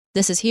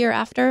This is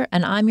Hereafter,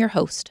 and I'm your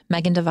host,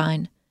 Megan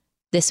Devine.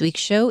 This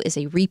week's show is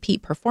a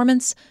repeat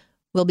performance.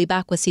 We'll be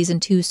back with season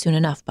 2 soon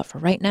enough, but for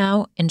right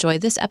now, enjoy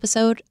this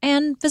episode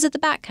and visit the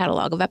back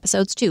catalog of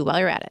episodes too while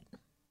you're at it.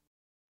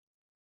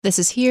 This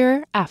is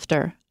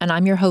Hereafter, and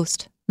I'm your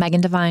host, Megan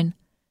Devine.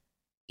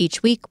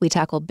 Each week, we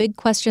tackle big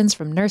questions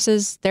from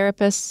nurses,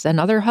 therapists, and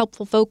other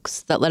helpful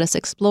folks that let us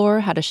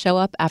explore how to show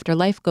up after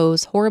life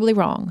goes horribly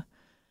wrong.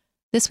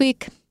 This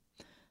week,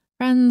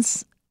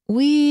 friends,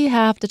 we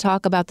have to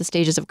talk about the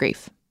stages of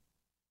grief.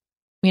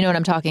 You know what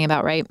I'm talking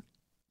about, right?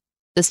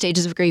 The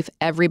stages of grief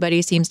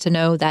everybody seems to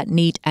know, that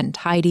neat and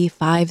tidy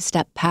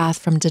 5-step path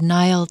from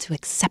denial to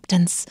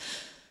acceptance.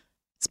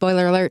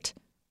 Spoiler alert,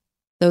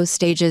 those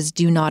stages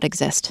do not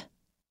exist.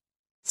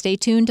 Stay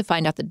tuned to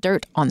find out the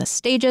dirt on the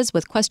stages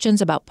with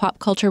questions about pop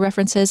culture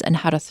references and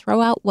how to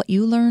throw out what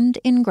you learned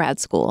in grad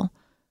school.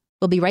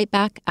 We'll be right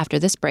back after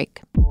this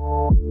break.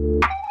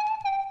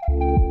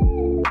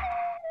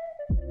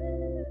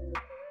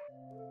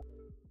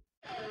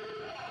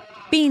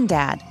 Bean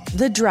Dad,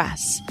 The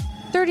Dress,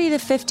 30 to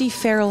 50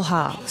 Feral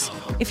Hogs.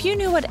 If you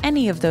knew what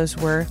any of those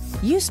were,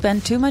 you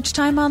spend too much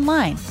time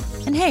online.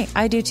 And hey,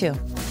 I do too.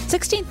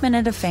 16th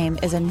Minute of Fame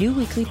is a new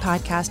weekly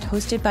podcast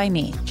hosted by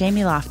me,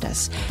 Jamie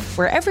Loftus,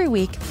 where every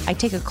week I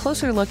take a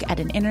closer look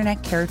at an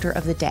internet character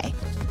of the day.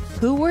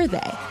 Who were they?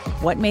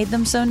 What made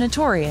them so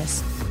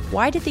notorious?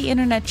 Why did the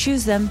internet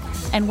choose them?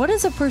 And what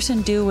does a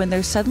person do when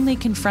they're suddenly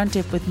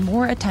confronted with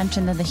more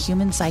attention than the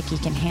human psyche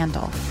can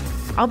handle?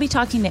 I'll be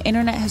talking to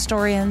internet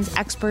historians,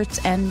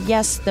 experts, and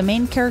yes, the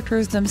main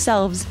characters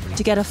themselves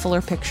to get a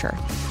fuller picture.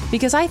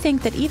 Because I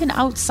think that even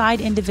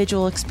outside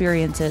individual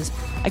experiences,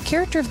 a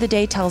character of the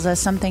day tells us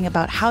something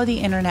about how the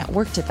internet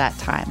worked at that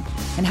time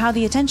and how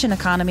the attention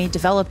economy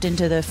developed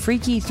into the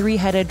freaky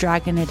 3-headed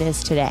dragon it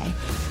is today.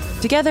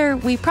 Together,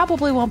 we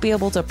probably won't be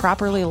able to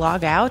properly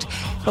log out,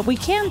 but we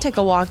can take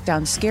a walk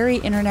down scary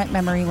internet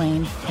memory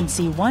lane and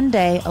see one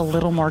day a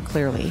little more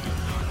clearly.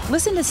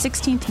 Listen to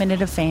 16th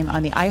Minute of Fame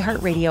on the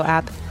iHeartRadio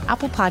app,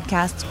 Apple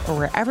Podcasts, or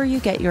wherever you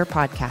get your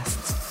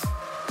podcasts.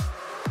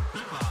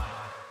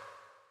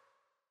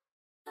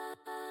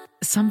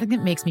 Something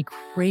that makes me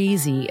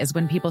crazy is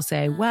when people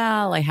say,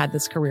 well, I had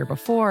this career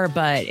before,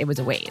 but it was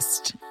a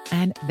waste.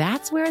 And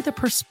that's where the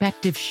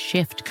perspective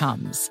shift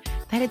comes,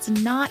 that it's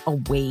not a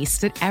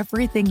waste, that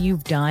everything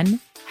you've done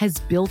has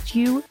built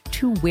you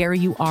to where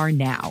you are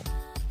now.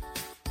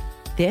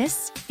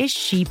 This is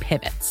She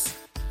Pivots,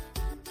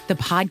 the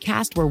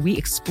podcast where we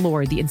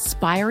explore the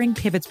inspiring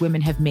pivots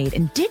women have made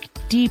and dig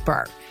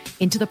deeper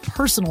into the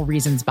personal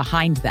reasons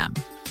behind them.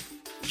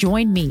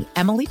 Join me,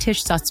 Emily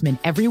Tish Sussman,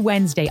 every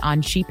Wednesday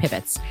on She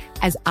Pivots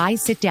as I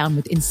sit down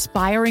with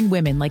inspiring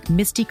women like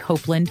Misty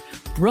Copeland,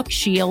 Brooke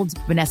Shields,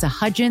 Vanessa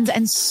Hudgens,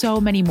 and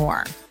so many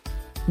more.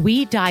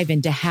 We dive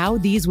into how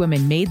these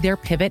women made their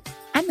pivot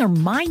and their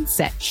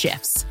mindset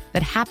shifts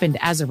that happened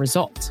as a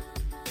result.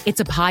 It's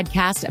a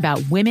podcast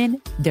about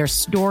women, their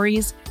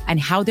stories, and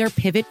how their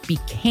pivot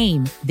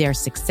became their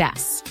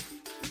success.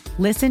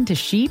 Listen to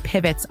She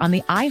Pivots on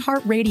the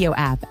iHeartRadio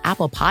app,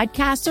 Apple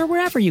Podcasts, or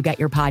wherever you get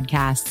your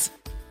podcasts.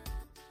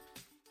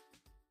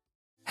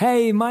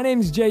 Hey, my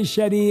name's Jay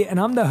Shetty, and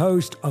I'm the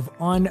host of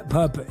On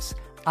Purpose.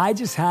 I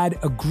just had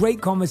a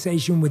great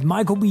conversation with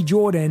Michael B.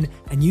 Jordan,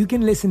 and you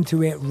can listen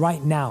to it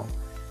right now.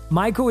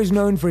 Michael is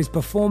known for his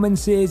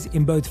performances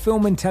in both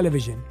film and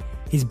television.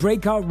 His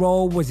breakout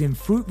role was in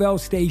Fruitvale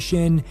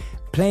Station,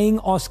 playing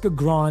Oscar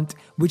Grant,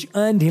 which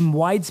earned him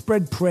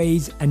widespread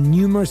praise and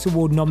numerous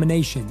award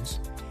nominations.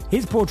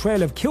 His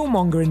portrayal of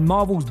Killmonger in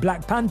Marvel's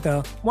Black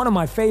Panther, one of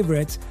my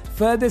favorites,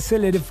 further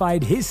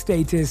solidified his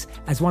status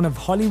as one of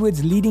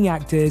Hollywood's leading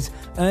actors,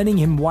 earning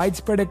him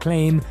widespread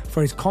acclaim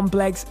for his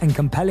complex and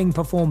compelling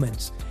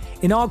performance.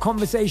 In our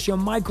conversation,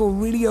 Michael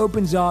really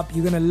opens up.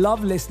 You're going to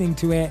love listening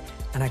to it,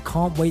 and I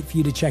can't wait for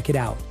you to check it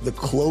out. The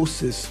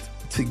closest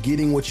to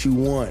getting what you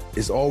want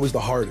is always the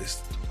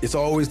hardest. It's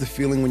always the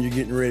feeling when you're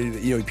getting ready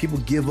to, people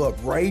give up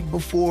right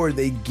before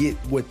they get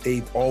what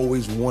they've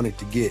always wanted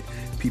to get.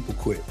 People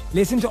quit.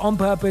 Listen to On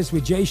Purpose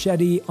with Jay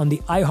Shetty on the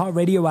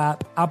iHeartRadio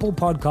app, Apple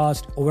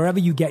Podcast, or wherever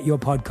you get your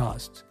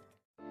podcasts.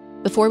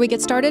 Before we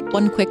get started,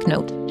 one quick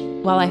note.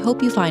 While I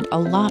hope you find a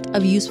lot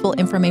of useful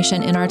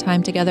information in our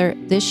time together,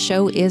 this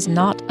show is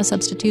not a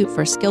substitute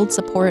for skilled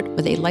support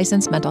with a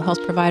licensed mental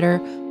health provider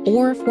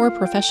or for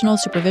professional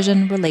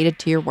supervision related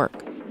to your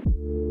work.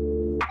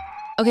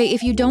 Okay,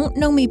 if you don't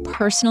know me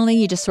personally,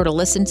 you just sort of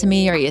listen to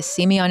me or you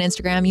see me on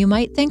Instagram, you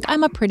might think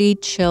I'm a pretty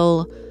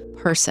chill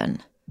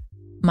person.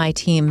 My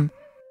team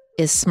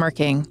is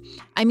smirking.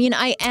 I mean,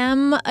 I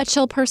am a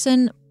chill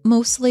person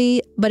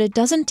mostly, but it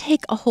doesn't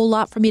take a whole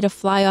lot for me to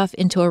fly off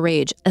into a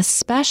rage,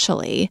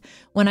 especially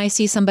when I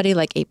see somebody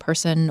like a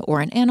person or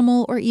an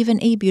animal or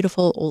even a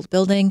beautiful old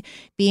building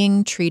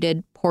being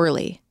treated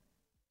poorly.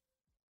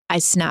 I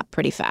snap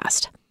pretty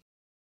fast.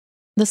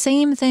 The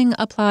same thing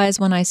applies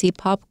when I see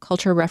pop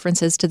culture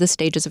references to the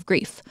stages of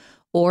grief,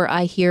 or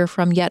I hear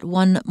from yet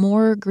one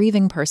more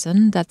grieving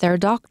person that their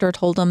doctor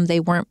told them they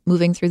weren't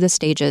moving through the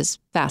stages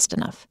fast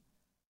enough.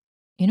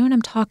 You know what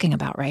I'm talking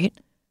about, right?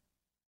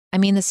 I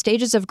mean, the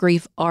stages of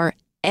grief are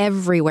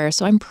everywhere,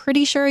 so I'm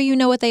pretty sure you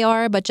know what they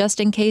are, but just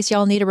in case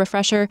y'all need a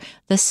refresher,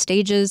 the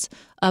stages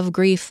of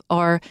grief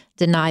are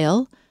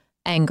denial,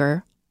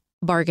 anger,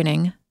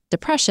 bargaining,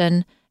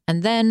 depression,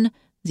 and then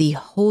the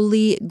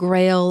holy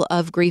grail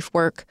of grief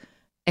work,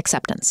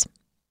 acceptance.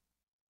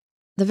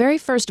 The very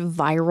first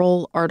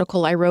viral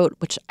article I wrote,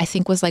 which I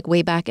think was like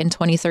way back in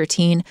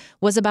 2013,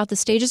 was about the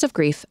stages of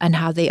grief and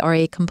how they are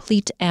a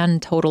complete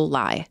and total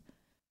lie.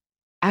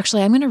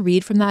 Actually, I'm going to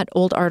read from that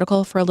old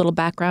article for a little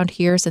background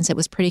here since it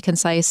was pretty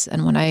concise,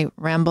 and when I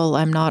ramble,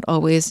 I'm not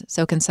always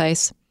so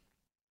concise.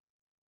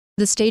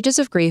 The stages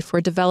of grief were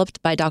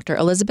developed by Dr.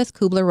 Elizabeth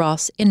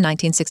Kubler-Ross in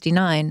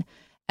 1969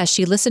 as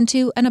she listened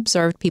to and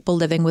observed people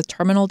living with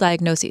terminal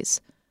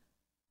diagnoses.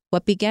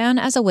 What began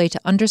as a way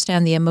to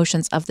understand the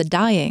emotions of the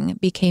dying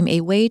became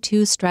a way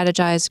to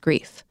strategize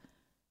grief.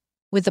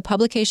 With the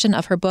publication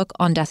of her book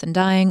on death and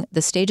dying,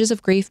 the stages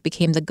of grief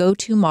became the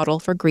go-to model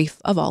for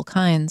grief of all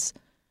kinds.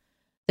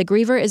 The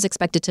griever is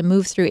expected to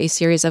move through a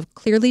series of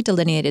clearly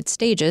delineated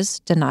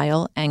stages,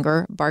 denial,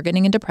 anger,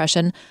 bargaining, and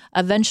depression,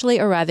 eventually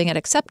arriving at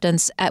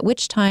acceptance, at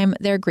which time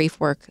their grief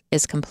work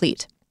is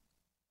complete.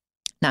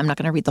 Now, I'm not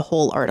going to read the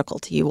whole article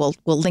to you.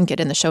 We'll link it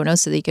in the show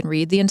notes so that you can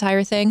read the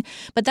entire thing.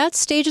 But that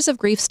stages of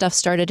grief stuff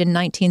started in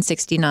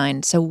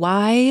 1969. So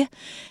why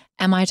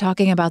am I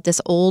talking about this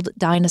old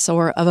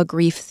dinosaur of a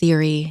grief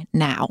theory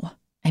now?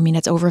 I mean,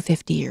 it's over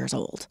 50 years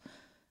old.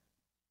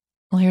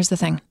 Well, here's the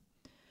thing.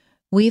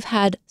 We've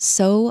had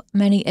so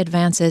many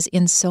advances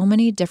in so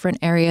many different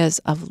areas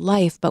of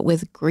life, but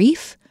with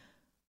grief,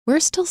 we're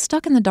still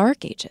stuck in the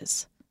dark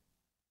ages.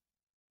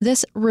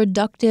 This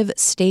reductive,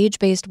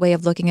 stage-based way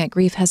of looking at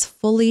grief has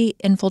fully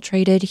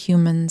infiltrated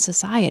human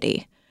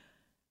society.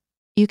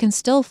 You can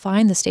still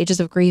find the stages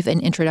of grief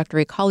in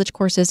introductory college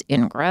courses,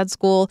 in grad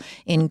school,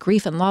 in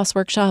grief and loss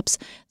workshops.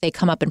 They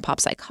come up in pop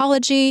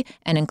psychology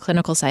and in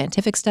clinical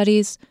scientific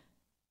studies.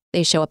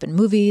 They show up in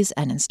movies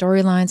and in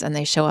storylines, and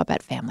they show up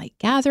at family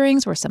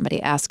gatherings where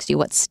somebody asks you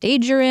what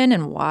stage you're in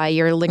and why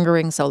you're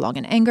lingering so long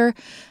in anger.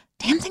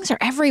 Damn things are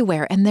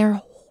everywhere, and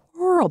they're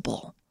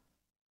horrible.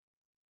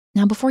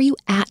 Now, before you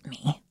at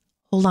me,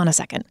 hold on a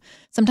second.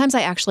 Sometimes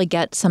I actually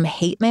get some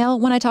hate mail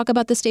when I talk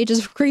about the stages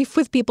of grief,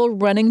 with people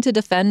running to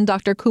defend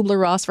Dr.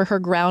 Kubler-Ross for her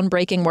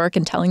groundbreaking work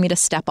and telling me to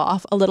step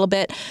off a little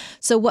bit.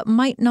 So what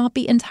might not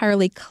be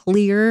entirely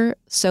clear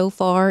so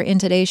far in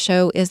today's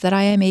show is that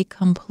I am a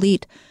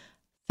complete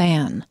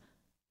fan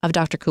of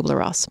Dr.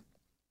 Kubler-Ross.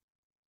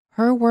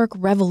 Her work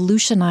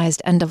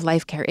revolutionized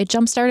end-of-life care. It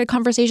jump-started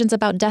conversations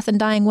about death and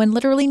dying when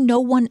literally no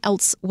one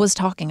else was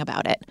talking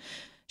about it.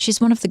 She's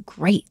one of the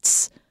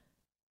greats.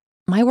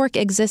 My work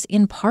exists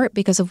in part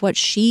because of what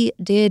she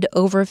did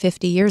over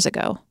 50 years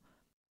ago.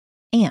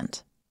 And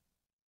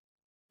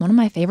one of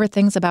my favorite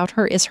things about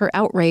her is her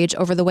outrage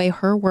over the way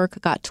her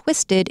work got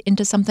twisted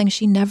into something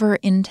she never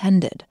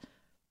intended.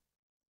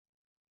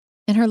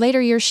 In her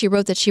later years, she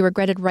wrote that she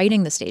regretted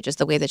writing the stages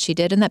the way that she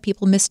did and that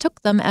people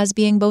mistook them as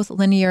being both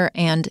linear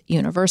and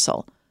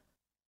universal.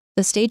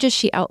 The stages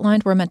she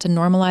outlined were meant to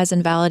normalize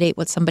and validate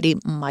what somebody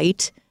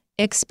might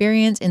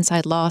experience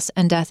inside loss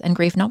and death and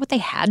grief, not what they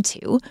had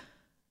to.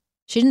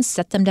 She didn't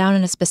set them down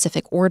in a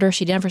specific order.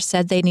 She never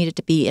said they needed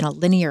to be in a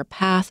linear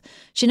path.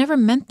 She never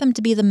meant them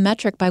to be the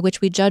metric by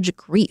which we judge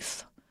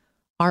grief,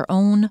 our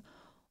own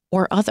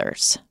or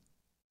others.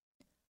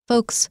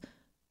 Folks,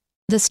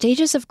 the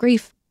stages of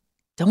grief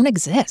don't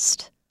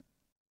exist.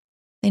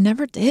 They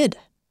never did.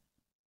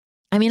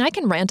 I mean, I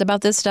can rant about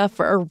this stuff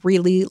for a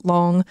really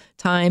long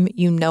time.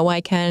 You know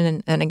I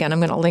can. And again, I'm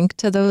going to link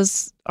to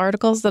those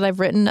articles that I've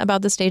written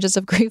about the stages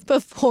of grief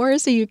before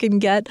so you can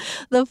get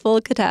the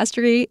full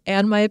catastrophe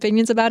and my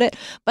opinions about it.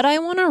 But I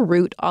want to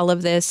root all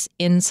of this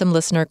in some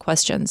listener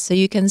questions so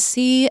you can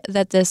see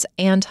that this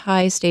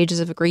anti-stages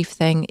of grief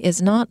thing is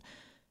not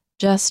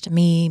just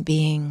me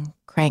being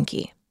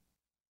cranky.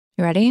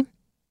 You ready?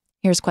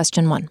 Here's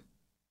question 1.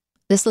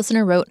 This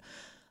listener wrote,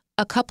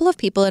 "A couple of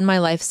people in my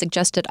life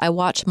suggested I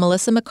watch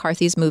Melissa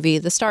McCarthy's movie,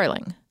 The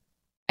Starling.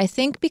 I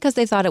think because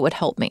they thought it would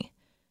help me.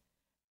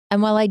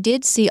 And while I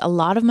did see a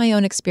lot of my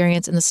own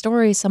experience in the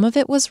story, some of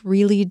it was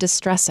really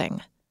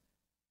distressing.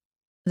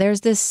 There's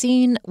this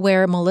scene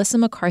where Melissa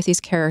McCarthy's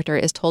character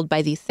is told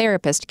by the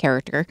therapist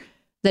character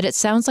that it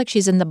sounds like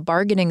she's in the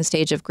bargaining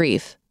stage of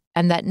grief,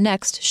 and that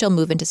next she'll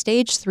move into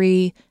stage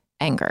 3,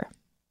 anger.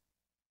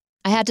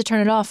 I had to turn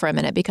it off for a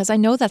minute because I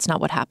know that's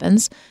not what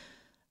happens.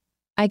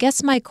 I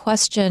guess my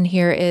question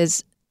here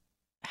is,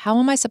 how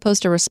am I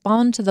supposed to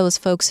respond to those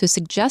folks who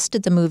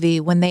suggested the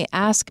movie when they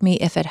ask me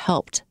if it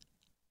helped?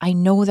 I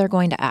know they're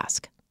going to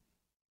ask."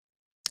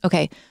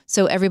 Okay,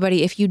 so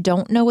everybody, if you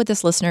don't know what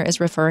this listener is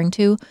referring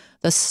to,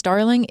 The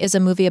Starling is a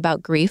movie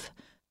about grief.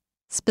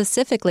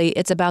 Specifically,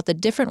 it's about the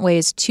different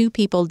ways two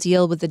people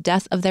deal with the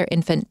death of their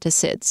infant to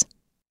SIDS.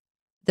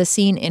 The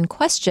scene in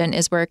question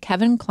is where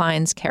Kevin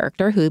Kline's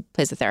character, who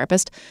plays the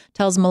therapist,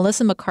 tells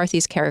Melissa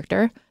McCarthy's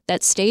character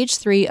that stage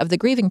 3 of the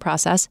grieving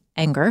process,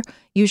 anger,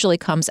 usually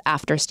comes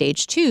after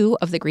stage 2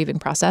 of the grieving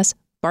process,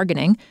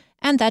 bargaining,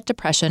 and that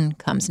depression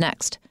comes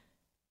next.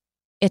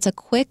 It's a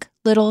quick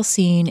little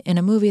scene in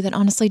a movie that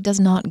honestly does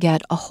not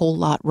get a whole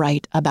lot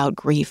right about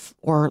grief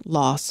or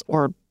loss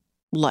or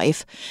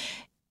life.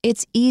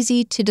 It's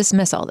easy to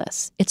dismiss all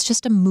this. It's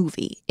just a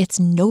movie. It's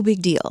no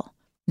big deal.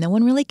 No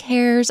one really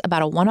cares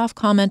about a one-off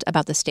comment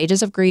about the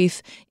stages of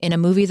grief in a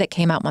movie that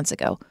came out months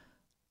ago.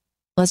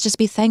 Let's just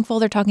be thankful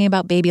they're talking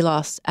about baby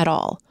loss at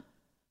all.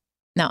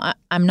 Now,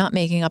 I'm not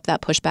making up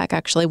that pushback,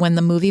 actually. When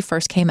the movie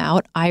first came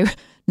out, I,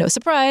 no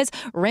surprise,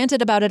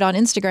 ranted about it on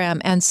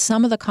Instagram, and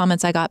some of the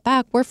comments I got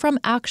back were from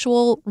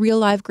actual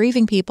real-life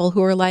grieving people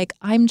who were like,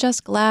 I'm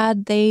just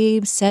glad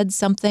they said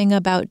something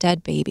about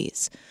dead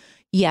babies.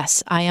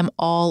 Yes, I am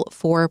all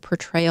for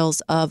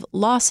portrayals of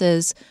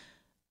losses,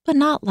 but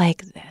not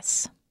like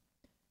this.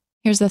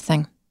 Here's the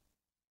thing.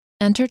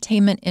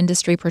 Entertainment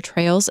industry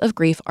portrayals of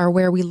grief are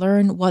where we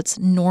learn what's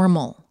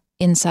normal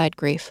inside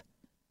grief.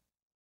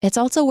 It's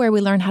also where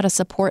we learn how to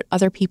support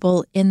other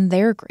people in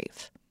their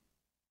grief.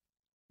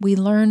 We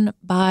learn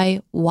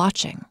by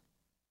watching.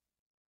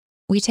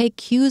 We take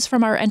cues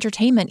from our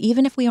entertainment,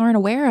 even if we aren't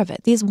aware of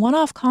it. These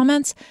one-off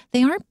comments,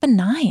 they aren't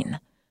benign.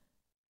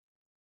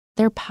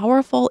 They're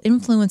powerful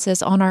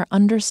influences on our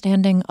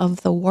understanding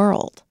of the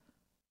world.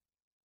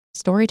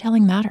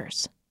 Storytelling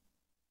matters,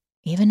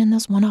 even in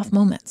those one-off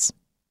moments.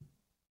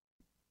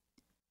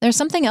 There's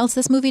something else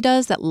this movie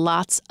does that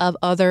lots of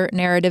other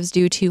narratives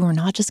do too. We're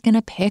not just going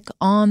to pick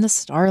on the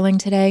Starling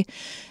today.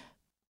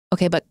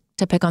 Okay, but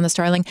to pick on the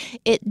Starling,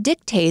 it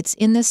dictates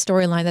in this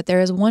storyline that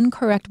there is one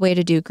correct way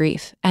to do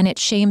grief, and it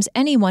shames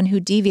anyone who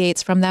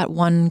deviates from that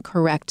one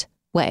correct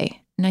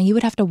way. Now, you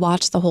would have to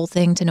watch the whole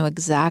thing to know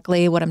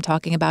exactly what I'm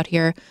talking about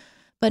here,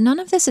 but none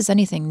of this is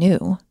anything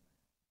new.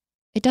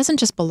 It doesn't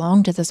just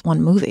belong to this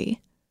one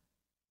movie.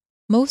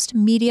 Most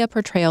media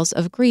portrayals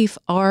of grief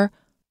are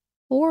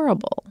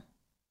horrible.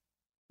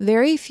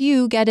 Very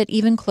few get it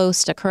even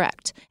close to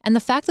correct. And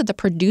the fact that the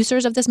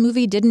producers of this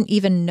movie didn't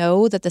even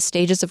know that the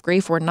stages of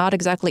grief were not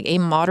exactly a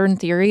modern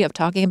theory of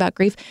talking about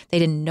grief, they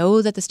didn't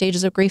know that the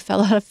stages of grief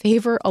fell out of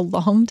favor a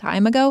long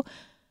time ago.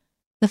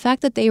 The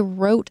fact that they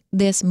wrote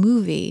this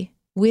movie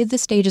with the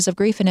stages of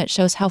grief in it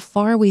shows how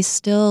far we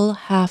still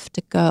have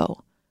to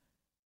go.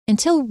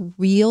 Until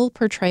real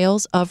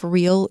portrayals of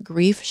real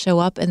grief show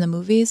up in the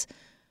movies,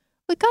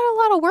 we've got a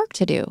lot of work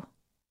to do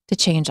to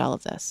change all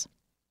of this.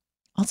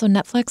 Also,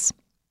 Netflix,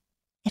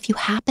 if you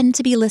happen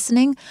to be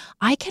listening,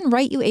 I can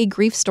write you a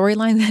grief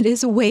storyline that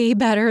is way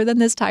better than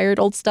this tired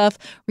old stuff.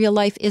 Real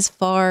life is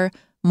far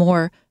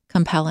more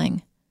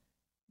compelling.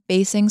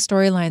 Basing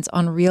storylines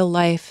on real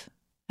life,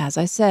 as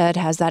I said,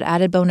 has that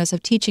added bonus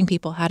of teaching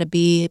people how to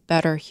be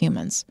better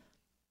humans.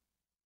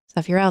 So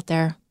if you're out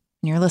there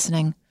and you're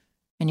listening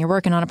and you're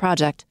working on a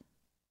project,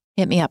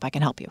 hit me up. I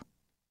can help you.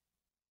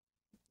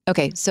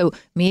 Okay, so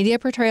media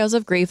portrayals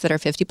of grief that are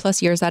 50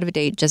 plus years out of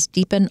date just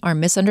deepen our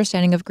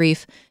misunderstanding of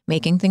grief,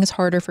 making things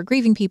harder for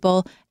grieving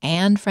people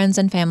and friends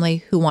and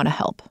family who want to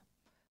help.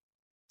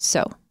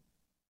 So,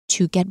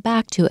 to get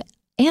back to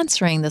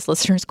answering this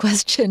listener's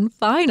question,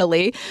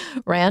 finally,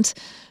 rant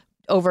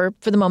over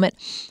for the moment.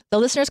 The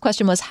listener's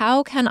question was,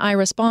 how can I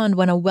respond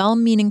when a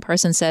well-meaning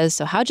person says,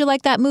 so how'd you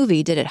like that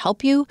movie? Did it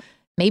help you?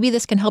 Maybe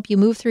this can help you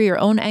move through your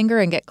own anger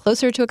and get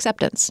closer to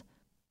acceptance.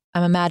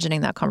 I'm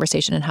imagining that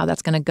conversation and how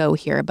that's going to go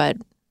here, but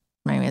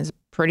I mean, it's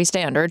pretty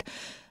standard.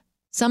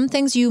 Some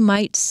things you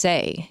might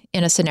say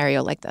in a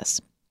scenario like this.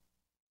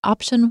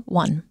 Option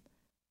 1,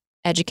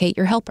 educate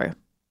your helper.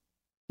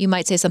 You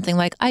might say something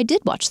like, I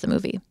did watch the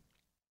movie.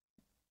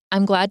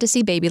 I'm glad to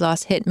see baby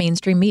loss hit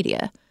mainstream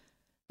media.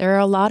 There are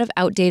a lot of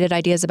outdated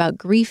ideas about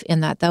grief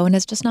in that, though, and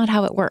it's just not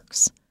how it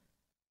works.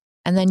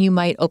 And then you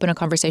might open a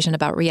conversation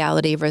about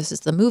reality versus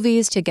the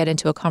movies to get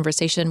into a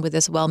conversation with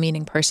this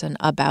well-meaning person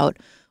about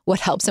what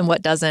helps and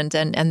what doesn't,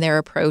 and their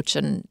approach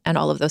and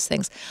all of those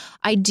things.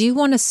 I do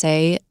want to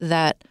say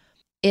that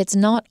it's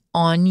not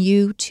on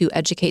you to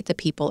educate the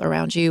people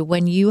around you.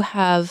 When you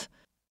have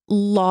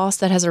loss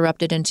that has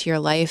erupted into your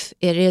life,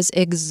 it is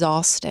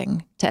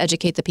exhausting to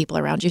educate the people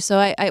around you. So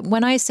I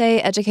when I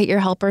say educate your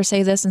helper,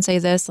 say this and say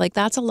this, like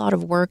that's a lot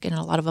of work and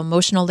a lot of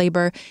emotional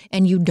labor,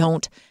 and you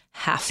don't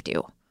have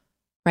to,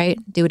 right?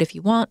 Do it if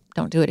you want,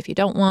 don't do it if you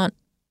don't want,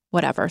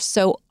 whatever.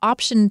 So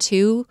option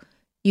 2,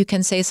 you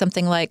can say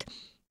something like,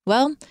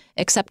 well,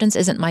 acceptance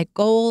isn't my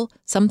goal.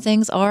 Some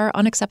things are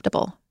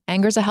unacceptable.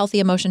 Anger's a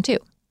healthy emotion too.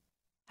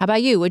 How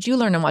about you? What'd you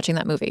learn in watching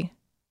that movie?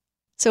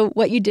 So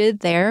what you did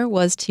there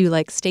was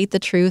to state the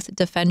truth,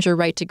 defend your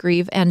right to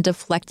grieve, and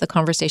deflect the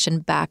conversation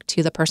back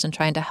to the person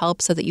trying to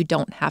help so that you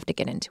don't have to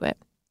get into it,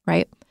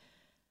 right?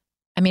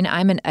 I mean,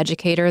 I'm an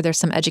educator. There's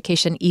some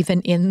education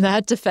even in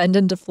that defend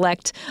and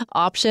deflect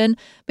option.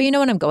 But you know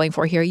what I'm going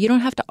for here. You don't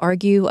have to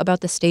argue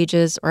about the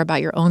stages or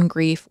about your own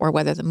grief or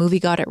whether the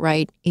movie got it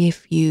right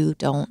if you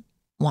don't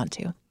want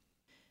to.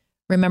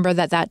 Remember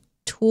that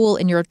tool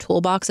in your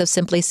toolbox of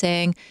simply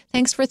saying,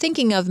 thanks for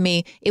thinking of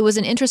me. It was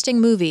an interesting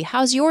movie.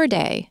 How's your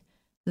day?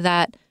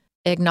 That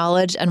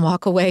acknowledge and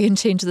walk away and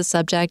change the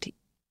subject.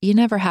 You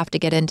never have to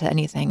get into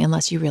anything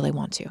unless you really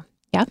want to.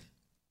 Yeah?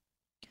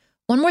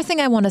 One more thing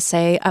I want to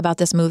say about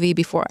this movie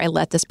before I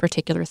let this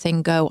particular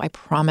thing go. I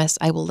promise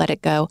I will let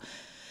it go.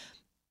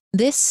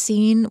 This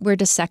scene we're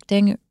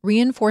dissecting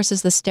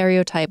reinforces the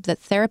stereotype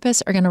that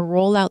therapists are going to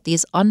roll out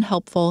these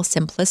unhelpful,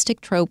 simplistic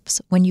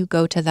tropes when you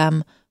go to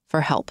them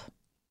for help.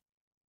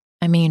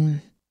 I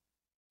mean,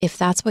 if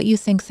that's what you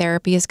think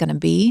therapy is going to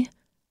be,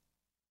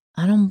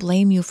 I don't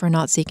blame you for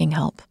not seeking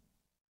help.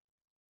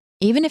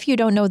 Even if you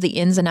don't know the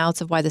ins and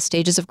outs of why the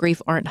stages of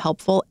grief aren't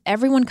helpful,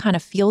 everyone kind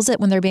of feels it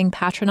when they're being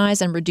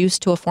patronized and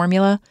reduced to a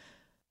formula.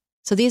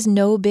 So these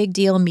no big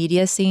deal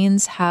media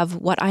scenes have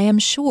what I am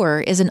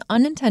sure is an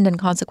unintended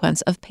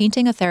consequence of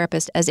painting a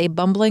therapist as a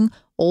bumbling,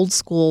 old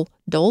school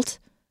dolt.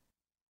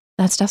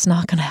 That stuff's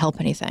not going to help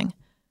anything.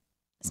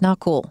 It's not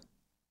cool.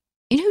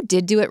 You know who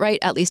did do it right,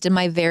 at least in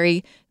my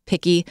very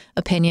picky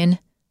opinion?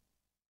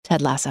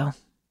 Ted Lasso.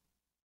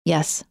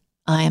 Yes,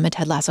 I am a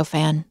Ted Lasso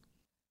fan.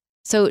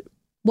 So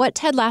what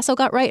Ted Lasso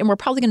got right, and we're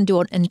probably going to do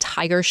an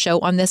entire show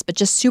on this, but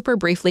just super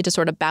briefly to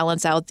sort of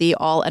balance out the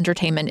all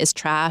entertainment is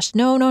trash.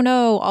 No,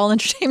 all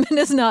entertainment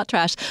is not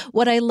trash.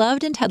 What I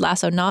loved in Ted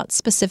Lasso, not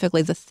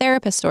specifically the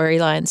therapist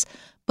storylines,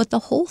 but the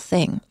whole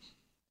thing.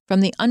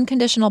 From the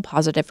unconditional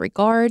positive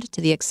regard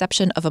to the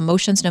acceptance of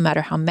emotions, no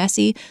matter how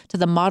messy, to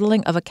the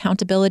modeling of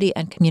accountability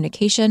and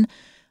communication,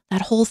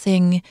 that whole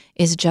thing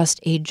is just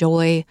a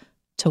joy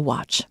to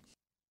watch.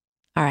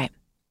 All right.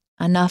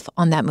 Enough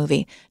on that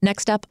movie.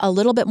 Next up, a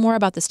little bit more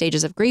about the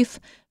stages of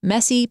grief,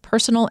 messy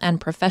personal and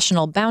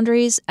professional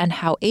boundaries, and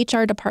how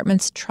HR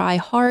departments try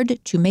hard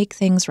to make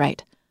things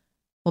right.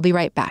 We'll be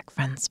right back,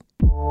 friends.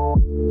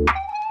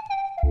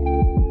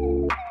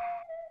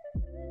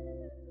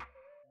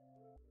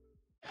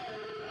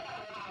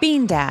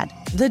 Bean Dad,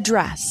 The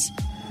Dress,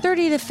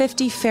 30 to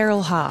 50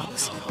 Feral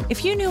Hogs.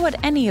 If you knew what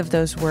any of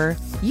those were,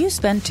 you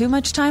spend too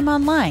much time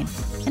online.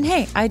 And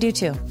hey, I do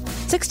too.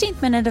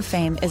 16th Minute of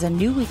Fame is a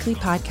new weekly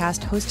podcast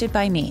hosted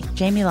by me,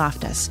 Jamie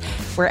Loftus,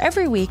 where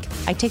every week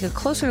I take a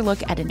closer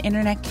look at an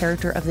internet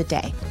character of the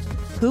day.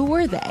 Who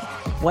were they?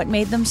 What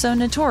made them so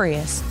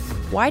notorious?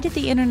 Why did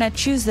the internet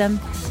choose them?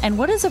 And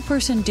what does a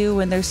person do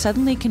when they're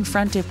suddenly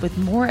confronted with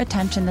more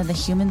attention than the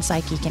human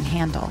psyche can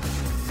handle?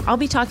 I'll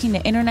be talking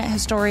to internet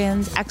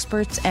historians,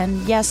 experts,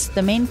 and yes,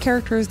 the main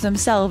characters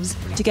themselves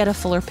to get a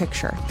fuller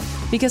picture.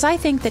 Because I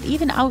think that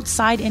even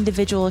outside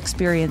individual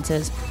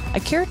experiences, a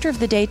character of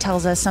the day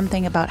tells us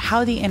something about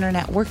how the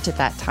internet worked at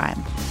that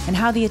time and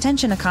how the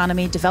attention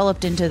economy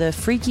developed into the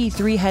freaky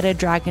three-headed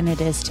dragon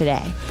it is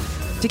today.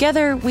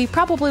 Together, we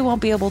probably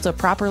won't be able to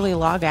properly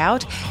log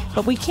out,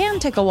 but we can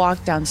take a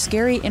walk down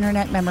scary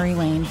internet memory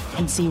lane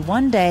and see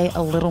one day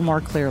a little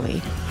more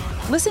clearly.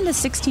 Listen to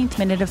 16th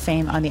Minute of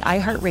Fame on the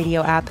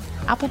iHeartRadio app,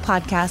 Apple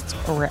Podcasts,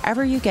 or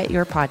wherever you get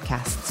your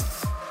podcasts.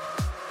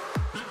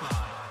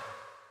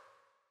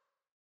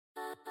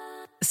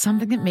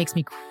 Something that makes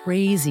me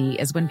crazy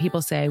is when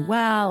people say,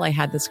 well, I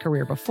had this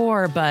career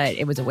before, but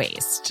it was a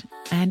waste.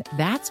 And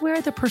that's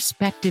where the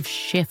perspective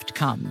shift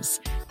comes,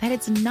 that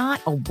it's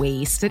not a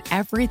waste, that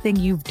everything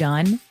you've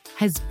done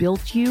has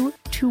built you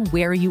to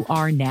where you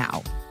are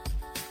now.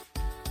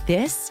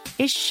 This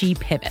is She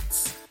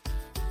Pivots,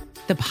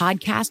 the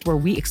podcast where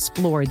we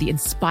explore the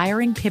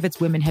inspiring pivots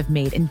women have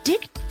made and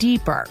dig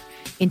deeper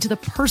into the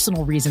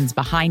personal reasons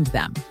behind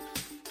them.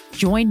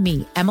 Join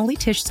me, Emily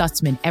Tish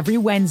Sussman, every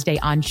Wednesday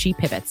on She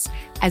Pivots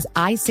as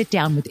I sit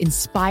down with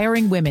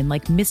inspiring women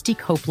like Misty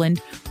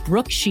Copeland,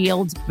 Brooke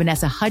Shields,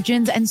 Vanessa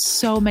Hudgens, and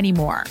so many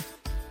more.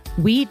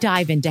 We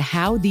dive into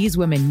how these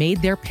women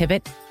made their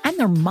pivot and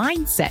their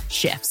mindset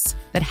shifts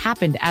that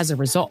happened as a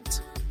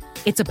result.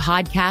 It's a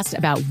podcast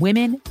about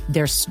women,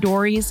 their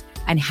stories,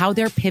 and how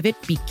their pivot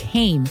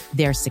became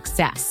their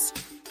success.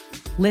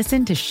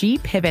 Listen to She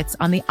Pivots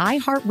on the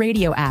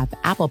iHeartRadio app,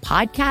 Apple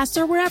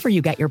Podcasts, or wherever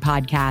you get your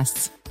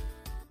podcasts.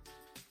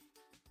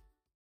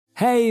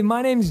 Hey,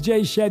 my name's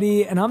Jay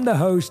Shetty, and I'm the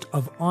host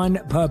of On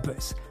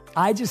Purpose.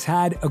 I just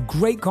had a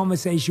great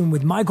conversation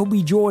with Michael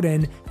B.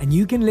 Jordan, and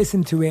you can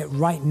listen to it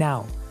right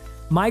now.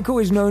 Michael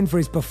is known for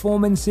his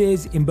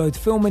performances in both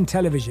film and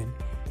television.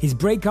 His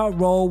breakout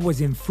role was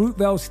in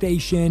Fruitvale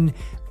Station,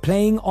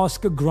 playing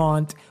Oscar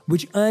Grant,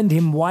 which earned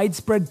him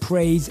widespread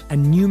praise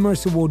and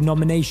numerous award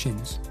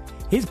nominations.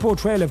 His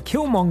portrayal of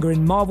Killmonger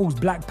in Marvel's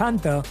Black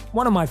Panther,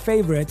 one of my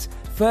favorites,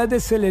 further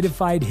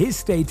solidified his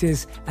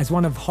status as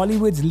one of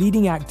Hollywood's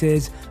leading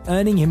actors,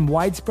 earning him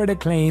widespread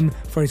acclaim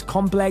for his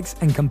complex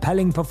and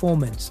compelling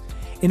performance.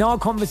 In our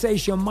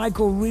conversation,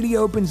 Michael really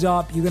opens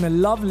up. You're going to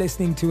love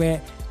listening to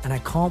it, and I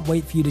can't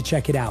wait for you to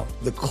check it out.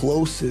 The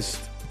closest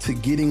to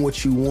getting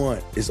what you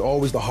want is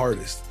always the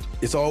hardest.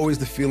 It's always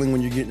the feeling when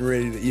you're getting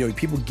ready to,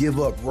 people give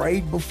up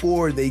right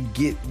before they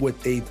get what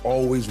they've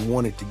always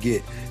wanted to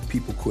get.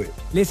 People quit.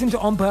 Listen to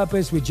On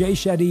Purpose with Jay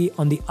Shetty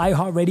on the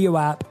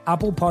iHeartRadio app,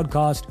 Apple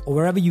Podcast, or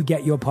wherever you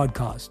get your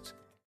podcasts.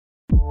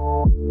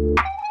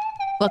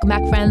 Welcome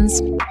back,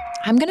 friends.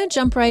 I'm going to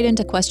jump right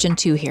into question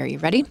 2 here. You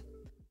ready?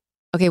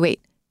 Okay,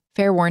 wait.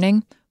 Fair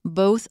warning.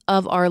 Both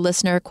of our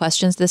listener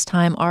questions this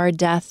time are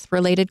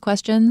death-related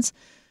questions.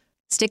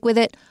 Stick with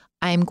it.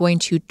 I'm going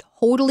to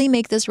totally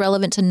make this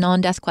relevant to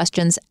non-death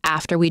questions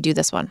after we do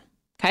this one.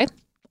 Okay?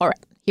 All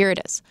right, here it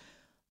is.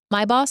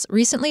 My boss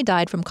recently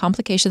died from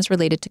complications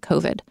related to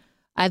COVID.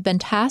 I've been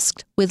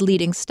tasked with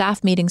leading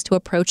staff meetings to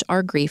approach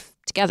our grief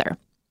together.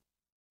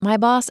 My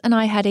boss and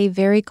I had a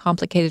very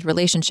complicated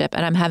relationship,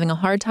 and I'm having a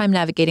hard time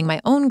navigating my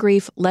own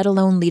grief, let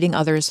alone leading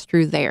others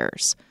through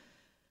theirs.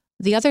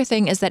 The other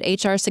thing is that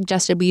HR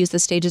suggested we use the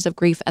stages of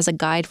grief as a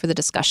guide for the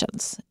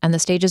discussions, and the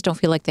stages don't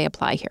feel like they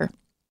apply here.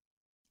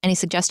 Any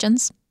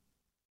suggestions?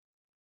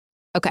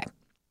 Okay,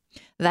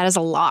 that is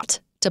a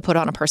lot to put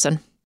on a person.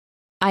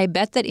 I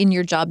bet that in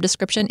your job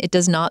description, it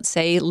does not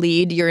say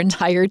lead your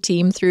entire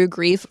team through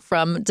grief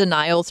from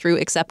denial through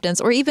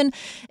acceptance, or even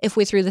if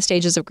we threw the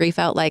stages of grief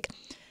out, like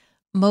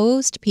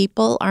most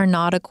people are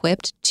not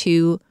equipped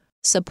to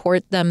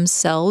support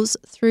themselves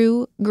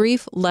through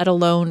grief, let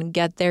alone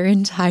get their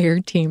entire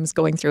teams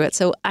going through it.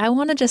 So I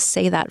want to just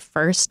say that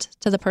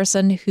first to the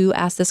person who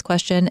asked this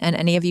question, and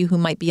any of you who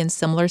might be in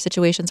similar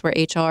situations where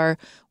HR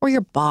or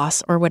your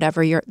boss or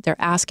whatever, they're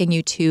asking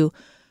you to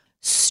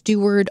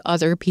steward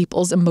other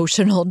people's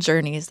emotional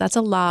journeys. That's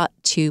a lot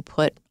to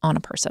put on a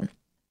person.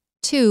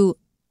 2,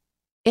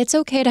 it's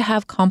okay to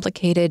have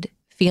complicated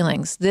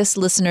feelings. This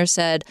listener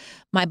said,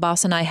 my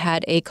boss and I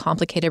had a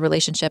complicated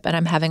relationship and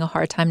I'm having a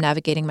hard time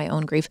navigating my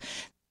own grief.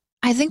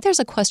 I think there's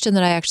a question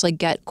that I actually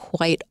get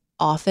quite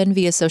often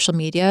via social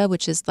media,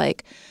 which is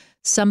like,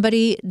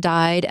 somebody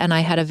died and I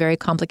had a very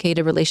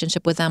complicated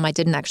relationship with them. I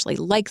didn't actually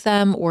like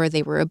them, or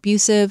they were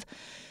abusive.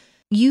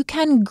 You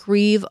can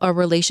grieve a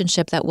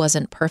relationship that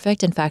wasn't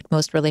perfect. In fact,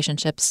 most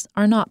relationships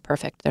are not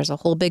perfect. There's a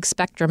whole big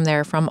spectrum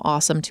there from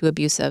awesome to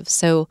abusive.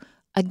 So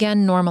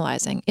again,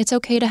 normalizing. It's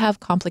okay to have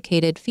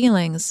complicated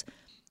feelings.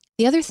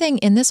 The other thing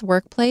in this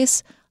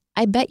workplace,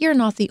 I bet you're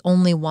not the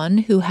only one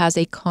who has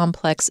a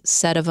complex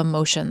set of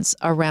emotions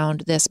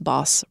around this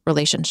boss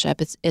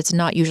relationship. It's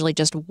not usually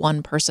just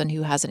one person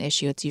who has an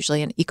issue. It's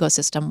usually an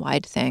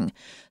ecosystem-wide thing.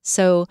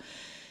 So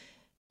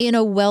in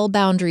a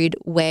well-boundaried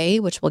way,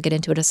 which we'll get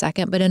into in a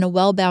second, but in a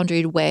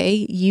well-boundaried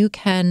way, you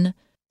can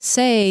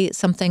say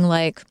something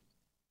like,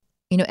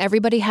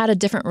 everybody had a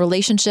different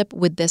relationship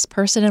with this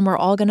person and we're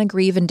all going to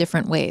grieve in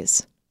different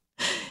ways.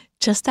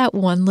 Just that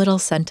one little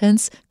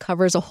sentence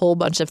covers a whole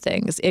bunch of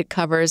things. It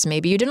covers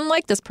maybe you didn't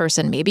like this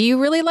person. Maybe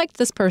you really liked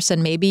this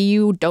person. Maybe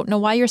you don't know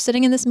why you're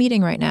sitting in this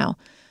meeting right now.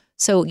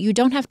 So you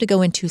don't have to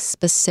go into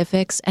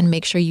specifics and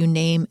make sure you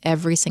name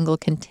every single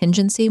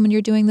contingency when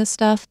you're doing this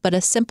stuff. But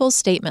a simple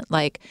statement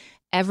like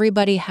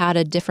everybody had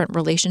a different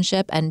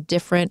relationship and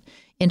different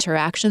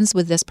interactions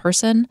with this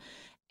person,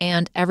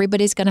 and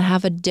everybody's going to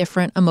have a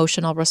different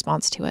emotional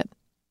response to it.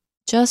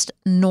 Just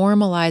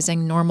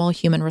normalizing normal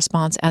human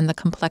response and the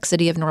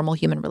complexity of normal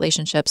human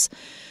relationships.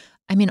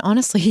 I mean,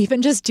 honestly,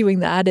 even just doing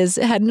that is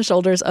head and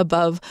shoulders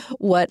above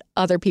what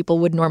other people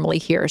would normally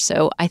hear.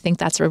 So I think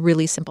that's a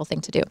really simple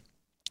thing to do.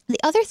 The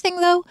other thing,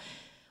 though,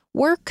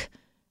 work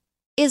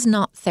is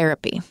not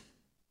therapy.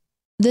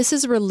 This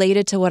is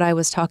related to what I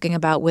was talking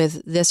about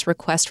with this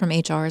request from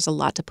HR is a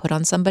lot to put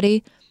on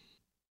somebody.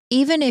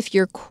 Even if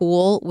you're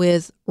cool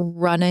with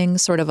running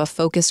sort of a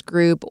focus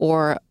group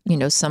or,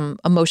 some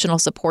emotional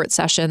support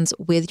sessions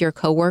with your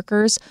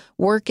coworkers,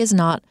 work is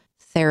not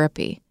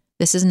therapy.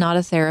 This is not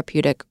a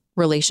therapeutic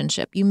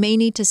relationship. You may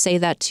need to say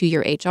that to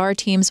your HR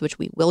teams, which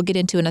we will get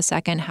into in a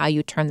second, how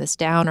you turn this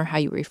down or how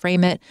you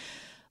reframe it.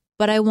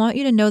 But I want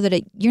you to know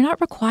that you're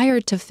not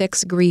required to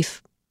fix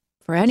grief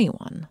for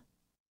anyone.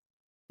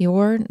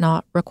 You're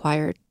not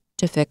required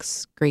to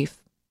fix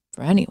grief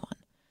for anyone.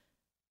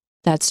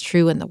 That's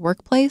true in the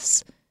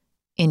workplace,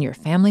 in your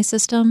family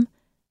system,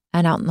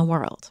 and out in the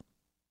world.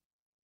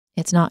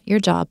 It's not your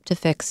job to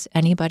fix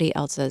anybody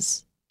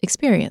else's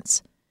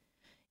experience.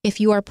 If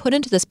you are put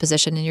into this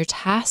position and you're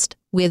tasked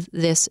with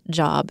this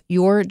job,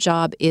 your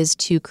job is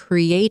to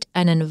create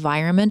an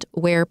environment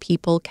where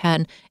people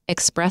can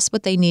express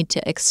what they need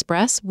to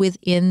express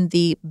within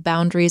the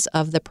boundaries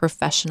of the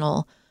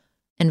professional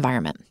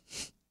environment.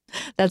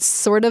 That's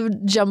sort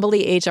of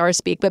jumbly HR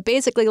speak, but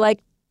basically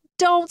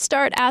don't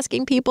start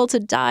asking people to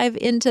dive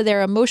into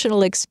their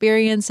emotional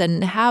experience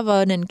and have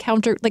an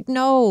encounter.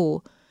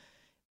 No,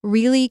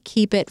 really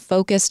keep it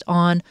focused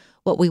on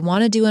what we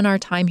want to do in our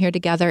time here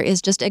together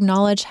is just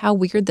acknowledge how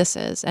weird this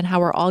is and how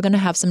we're all going to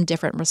have some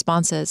different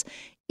responses.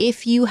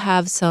 If you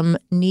have some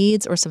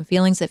needs or some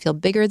feelings that feel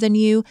bigger than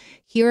you,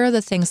 here are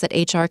the things that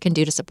HR can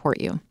do to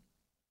support you,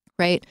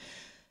 right?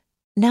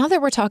 Now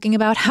that we're talking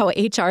about how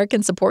HR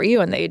can support you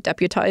and they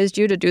deputized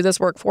you to do this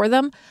work for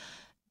them,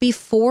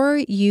 before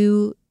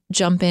you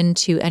jump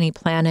into any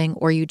planning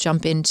or you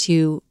jump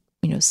into,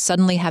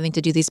 suddenly having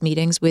to do these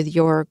meetings with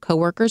your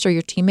coworkers or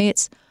your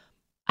teammates,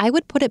 I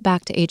would put it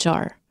back to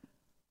HR.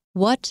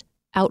 What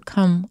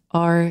outcome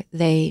are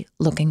they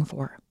looking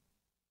for?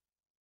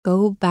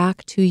 Go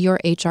back to your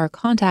HR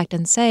contact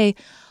and say,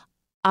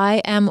 I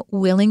am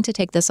willing to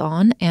take this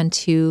on and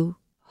to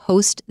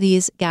host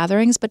these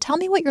gatherings, but tell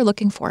me what you're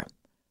looking for.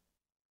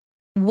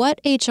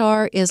 What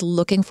HR is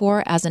looking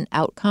for as an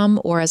outcome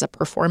or as a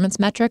performance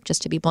metric,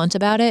 just to be blunt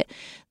about it,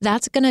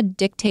 that's going to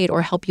dictate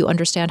or help you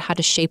understand how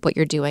to shape what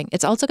you're doing.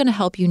 It's also going to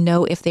help you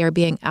know if they are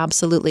being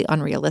absolutely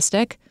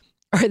unrealistic.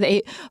 Are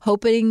they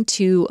hoping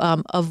to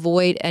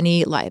avoid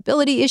any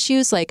liability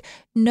issues?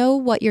 Know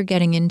what you're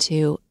getting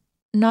into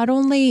not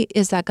only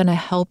is that going to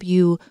help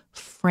you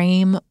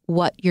frame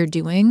what you're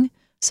doing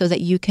so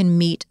that you can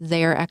meet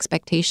their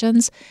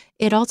expectations,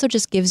 it also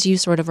just gives you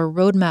sort of a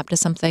roadmap to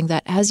something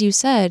that, as you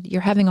said,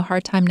 you're having a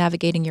hard time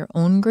navigating your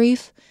own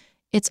grief.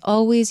 It's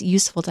always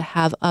useful to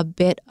have a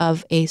bit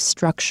of a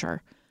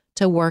structure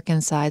to work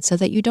inside so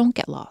that you don't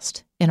get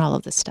lost in all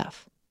of this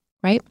stuff,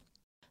 right?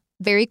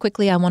 Very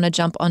quickly, I want to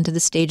jump onto the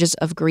stages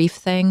of grief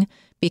thing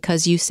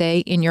because you say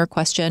in your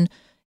question,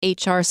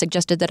 HR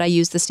suggested that I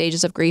use the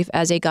stages of grief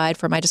as a guide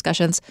for my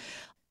discussions.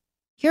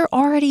 You're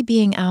already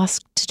being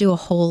asked to do a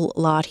whole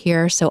lot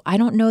here, so I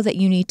don't know that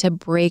you need to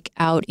break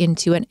out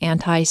into an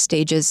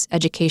anti-stages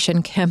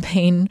education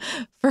campaign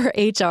for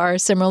HR,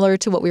 similar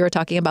to what we were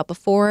talking about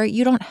before.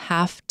 You don't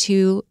have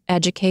to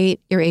educate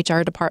your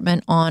HR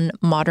department on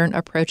modern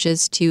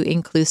approaches to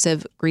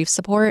inclusive grief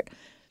support.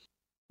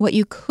 What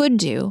you could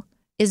do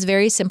is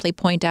very simply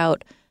point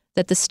out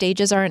that the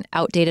stages are an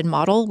outdated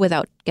model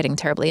without getting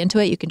terribly into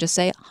it. You can just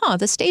say,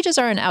 the stages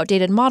are an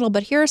outdated model,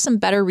 but here are some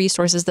better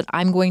resources that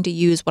I'm going to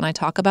use when I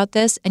talk about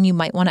this, and you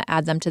might want to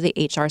add them to the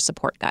HR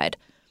support guide.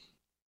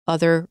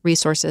 Other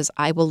resources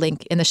I will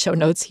link in the show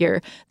notes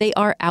here. They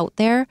are out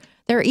there.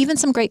 There are even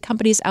some great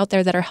companies out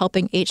there that are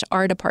helping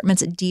HR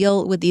departments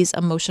deal with these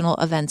emotional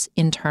events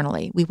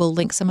internally. We will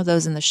link some of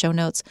those in the show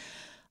notes.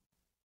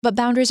 But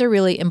boundaries are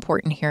really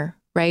important here,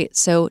 right?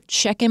 So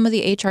check in with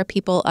the HR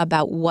people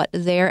about what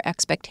their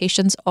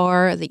expectations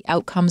are, the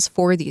outcomes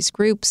for these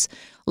groups.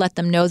 Let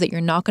them know that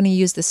you're not going to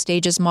use the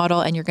stages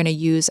model and you're going to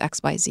use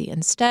XYZ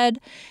instead.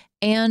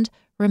 And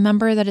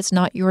remember that it's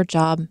not your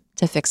job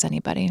to fix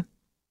anybody.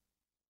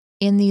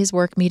 In these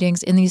work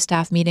meetings, in these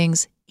staff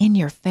meetings, in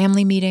your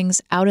family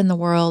meetings, out in the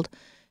world,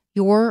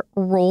 your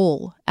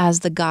role as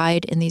the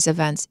guide in these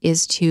events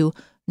is to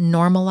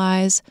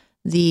normalize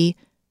the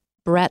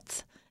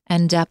breadth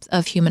and depth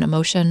of human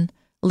emotion,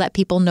 let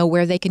people know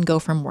where they can go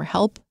for more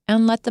help,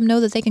 and let them know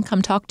that they can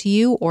come talk to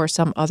you or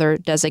some other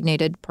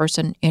designated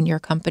person in your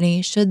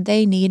company should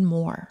they need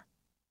more.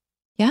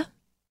 Yeah?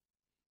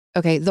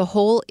 Okay, the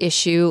whole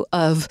issue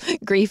of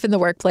grief in the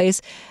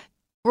workplace,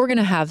 we're going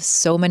to have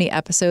so many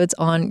episodes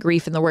on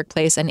grief in the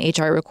workplace and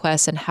HR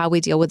requests and how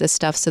we deal with this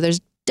stuff. So there's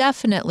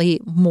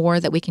definitely more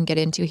that we can get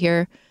into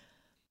here.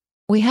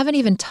 We haven't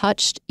even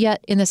touched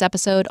yet in this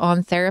episode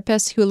on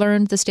therapists who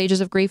learned the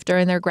stages of grief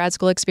during their grad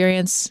school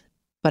experience,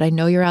 but I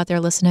know you're out there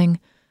listening.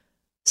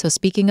 So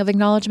speaking of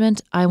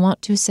acknowledgement, I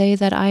want to say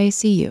that I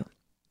see you.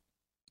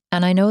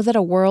 And I know that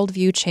a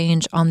worldview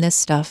change on this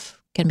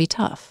stuff can be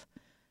tough.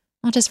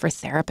 Not just for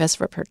therapists,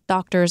 but for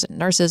doctors and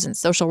nurses and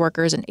social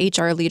workers and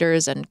HR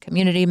leaders and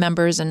community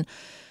members. And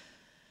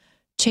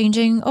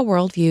changing a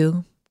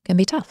worldview can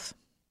be tough.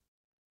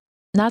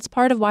 And that's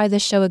part of why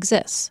this show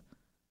exists.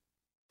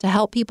 To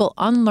help people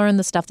unlearn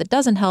the stuff that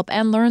doesn't help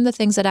and learn the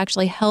things that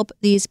actually help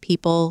these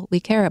people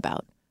we care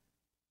about.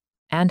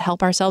 And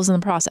help ourselves in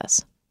the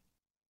process.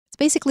 It's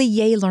basically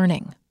yay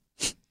learning.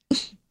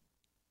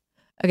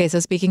 Okay, so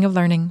speaking of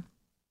learning,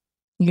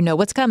 you know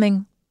what's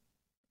coming.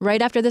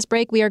 Right after this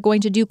break, we are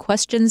going to do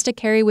questions to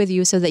carry with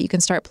you so that you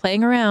can start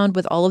playing around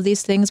with all of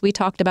these things we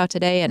talked about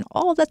today and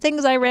all the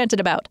things I ranted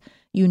about.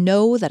 You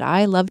know that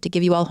I love to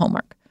give you all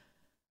homework.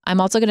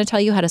 I'm also going to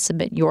tell you how to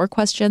submit your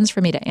questions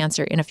for me to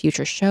answer in a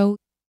future show.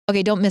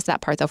 Okay, don't miss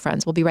that part though,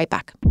 friends. We'll be right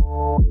back.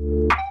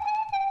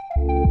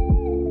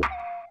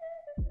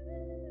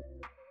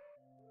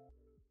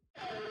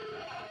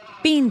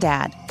 Bean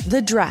Dad, The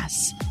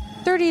Dress,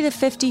 30 to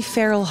 50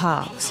 Feral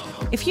Hogs.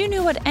 If you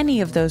knew what any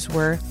of those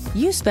were,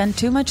 you spend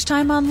too much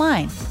time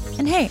online.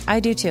 And hey, I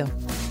do too.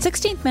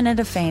 16th Minute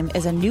of Fame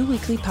is a new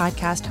weekly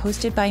podcast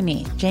hosted by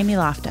me, Jamie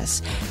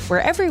Loftus,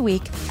 where every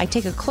week I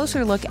take a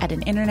closer look at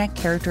an internet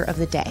character of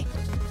the day.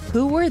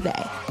 Who were they?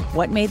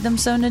 What made them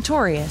so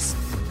notorious?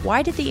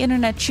 Why did the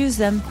internet choose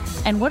them?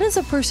 And what does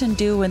a person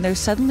do when they're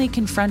suddenly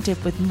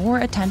confronted with more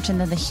attention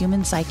than the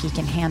human psyche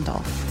can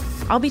handle?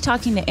 I'll be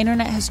talking to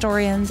internet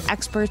historians,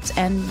 experts,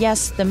 and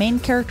yes, the main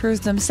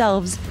characters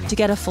themselves to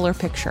get a fuller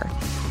picture.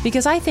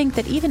 Because I think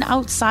that even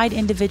outside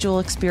individual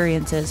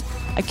experiences,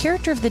 a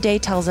character of the day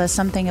tells us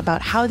something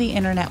about how the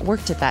internet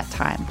worked at that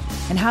time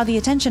and how the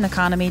attention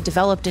economy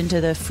developed into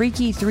the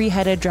freaky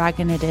three-headed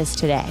dragon it is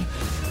today.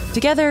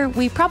 Together,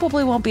 we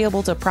probably won't be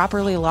able to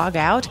properly log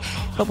out,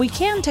 but we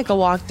can take a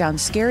walk down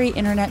scary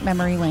internet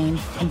memory lane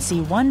and see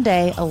one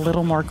day a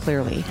little more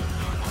clearly.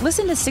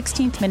 Listen to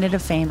 16th Minute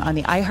of Fame on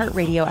the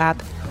iHeartRadio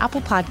app,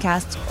 Apple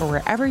Podcasts, or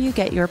wherever you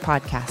get your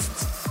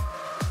podcasts.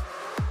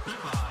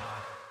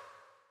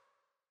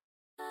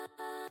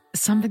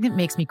 Something that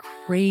makes me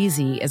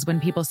crazy is when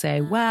people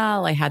say,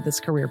 well, I had this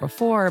career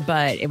before,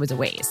 but it was a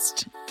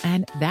waste.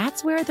 And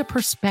that's where the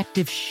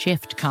perspective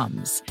shift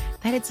comes,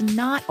 that it's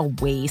not a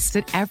waste,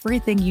 that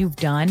everything you've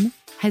done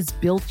has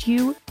built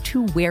you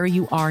to where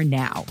you are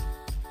now.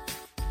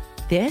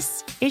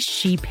 This is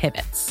She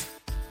Pivots,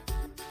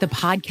 the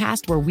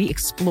podcast where we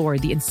explore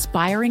the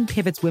inspiring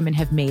pivots women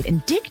have made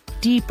and dig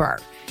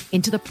deeper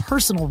into the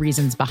personal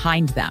reasons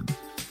behind them.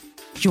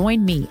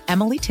 Join me,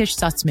 Emily Tish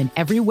Sussman,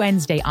 every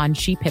Wednesday on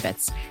She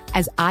Pivots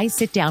as I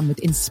sit down with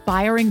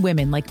inspiring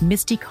women like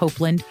Misty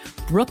Copeland,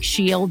 Brooke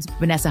Shields,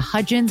 Vanessa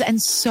Hudgens,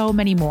 and so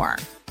many more.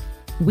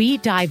 We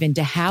dive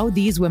into how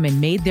these women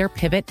made their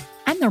pivot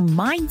and their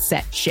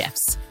mindset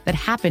shifts that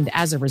happened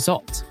as a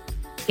result.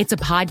 It's a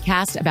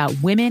podcast about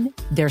women,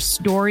 their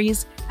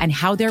stories, and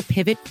how their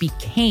pivot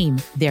became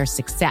their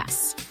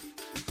success.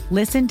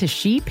 Listen to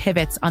She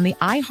Pivots on the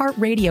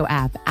iHeartRadio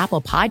app,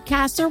 Apple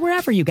Podcasts, or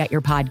wherever you get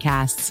your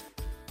podcasts.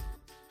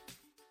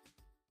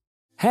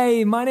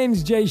 Hey, my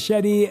name's Jay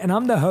Shetty, and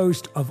I'm the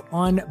host of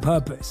On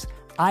Purpose.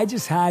 I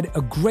just had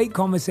a great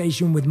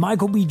conversation with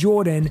Michael B.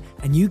 Jordan,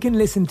 and you can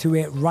listen to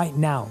it right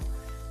now.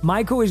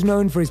 Michael is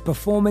known for his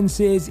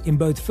performances in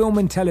both film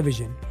and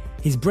television.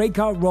 His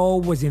breakout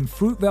role was in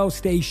Fruitvale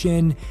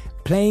Station,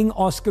 playing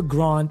Oscar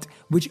Grant,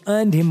 which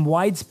earned him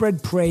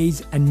widespread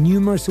praise and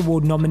numerous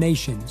award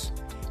nominations.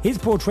 His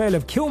portrayal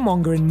of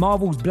Killmonger in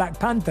Marvel's Black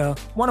Panther,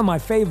 one of my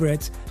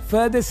favorites,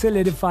 further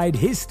solidified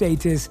his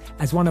status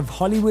as one of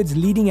Hollywood's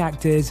leading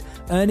actors,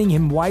 earning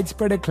him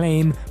widespread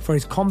acclaim for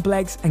his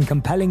complex and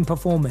compelling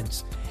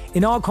performance.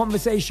 In our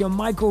conversation,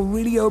 Michael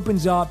really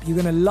opens up.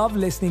 You're going to love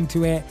listening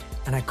to it,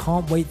 and I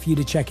can't wait for you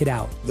to check it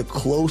out. The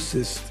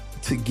closest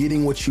to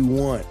getting what you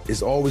want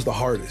is always the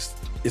hardest.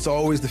 It's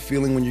always the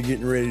feeling when you're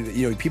getting ready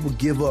to, people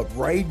give up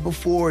right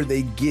before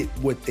they get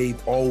what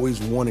they've always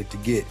wanted to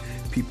get.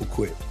 People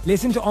quit.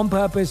 Listen to On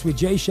Purpose with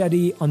Jay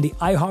Shetty on the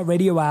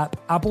iHeartRadio app,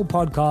 Apple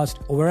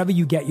Podcast, or wherever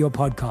you get your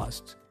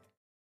podcasts.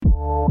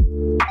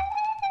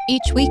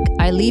 Each week,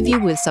 I leave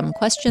you with some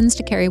questions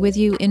to carry with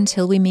you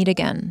until we meet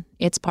again.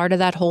 It's part of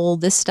that whole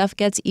this stuff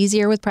gets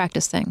easier with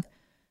practice thing.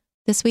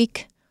 This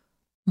week,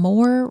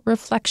 more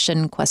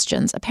reflection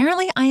questions.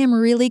 Apparently, I am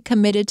really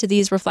committed to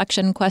these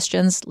reflection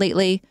questions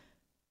lately.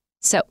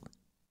 So,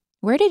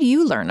 where did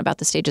you learn about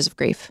the stages of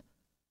grief?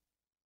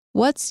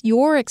 What's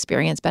your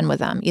experience been with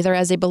them, either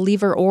as a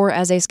believer or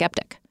as a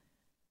skeptic?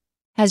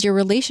 Has your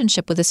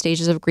relationship with the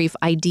stages of grief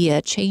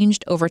idea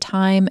changed over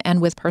time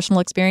and with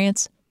personal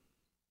experience?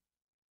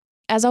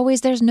 As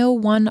always, there's no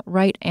one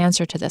right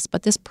answer to this,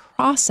 but this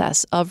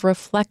process of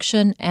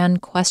reflection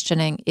and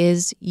questioning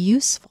is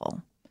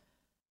useful.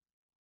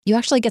 You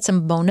actually get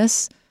some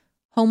bonus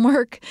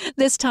homework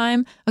this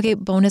time. Okay,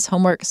 bonus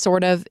homework,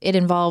 sort of. It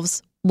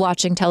involves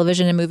watching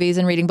television and movies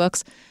and reading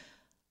books.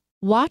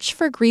 Watch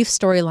for grief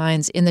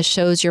storylines in the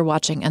shows you're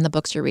watching and the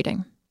books you're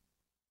reading.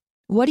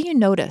 What do you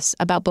notice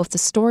about both the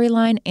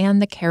storyline and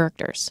the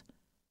characters?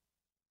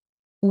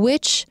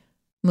 Which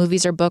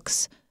movies or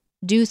books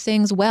do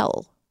things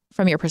well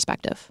from your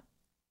perspective?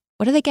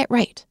 What do they get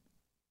right?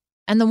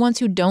 And the ones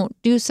who don't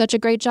do such a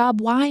great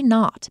job, why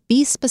not?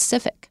 Be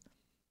specific.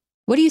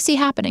 What do you see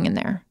happening in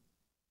there?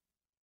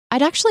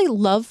 I'd actually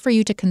love for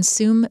you to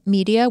consume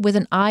media with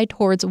an eye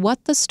towards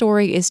what the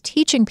story is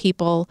teaching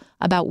people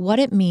about what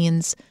it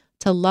means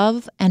to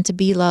love and to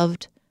be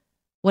loved,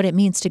 what it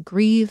means to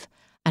grieve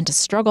and to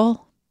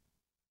struggle.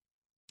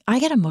 I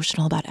get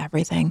emotional about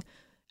everything,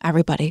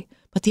 everybody,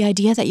 but the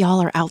idea that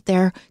y'all are out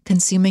there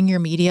consuming your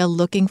media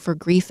looking for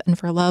grief and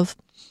for love,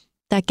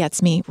 that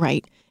gets me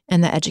right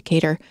in the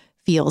educator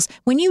feels.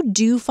 When you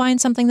do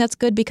find something that's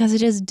good, because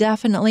it is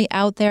definitely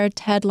out there,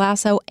 Ted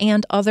Lasso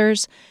and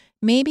others,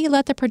 maybe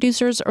let the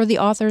producers or the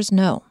authors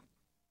know.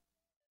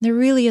 There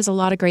really is a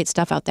lot of great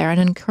stuff out there, and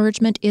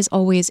encouragement is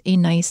always a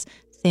nice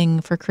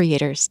thing for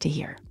creators to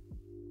hear.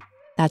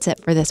 That's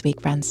it for this week,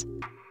 friends.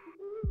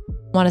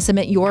 Want to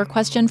submit your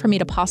question for me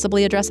to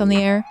possibly address on the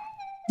air?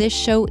 This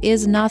show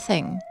is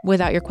nothing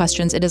without your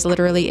questions. It is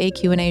literally a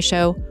Q&A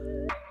show.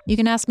 You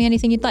can ask me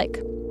anything you'd like.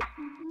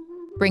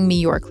 Bring me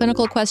your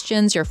clinical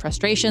questions, your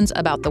frustrations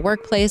about the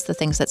workplace, the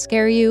things that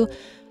scare you.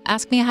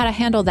 Ask me how to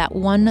handle that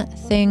one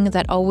thing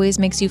that always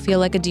makes you feel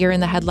like a deer in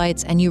the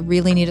headlights and you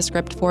really need a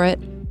script for it.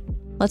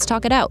 Let's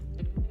talk it out.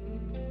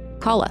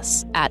 Call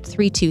us at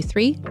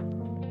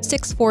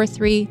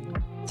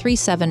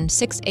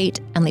 323-643-3768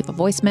 and leave a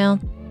voicemail.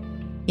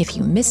 If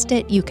you missed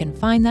it, you can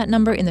find that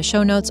number in the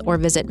show notes or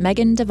visit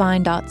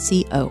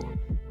megandevine.co.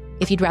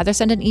 If you'd rather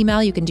send an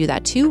email, you can do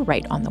that too,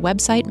 right on the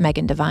website,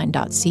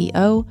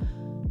 megandevine.co.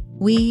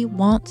 We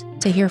want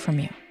to hear from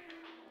you.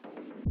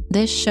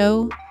 This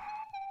show,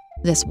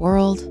 this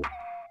world,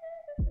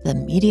 the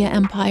media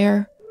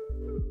empire,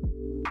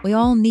 we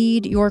all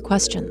need your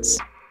questions.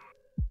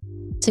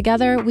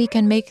 Together, we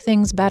can make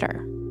things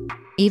better,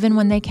 even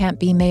when they can't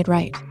be made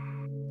right.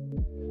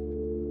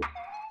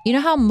 You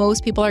know how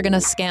most people are going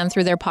to scan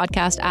through their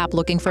podcast app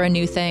looking for a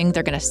new thing?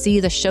 They're going to see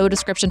the show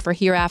description for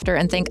Hereafter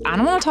and think, I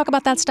don't want to talk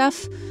about that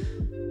stuff.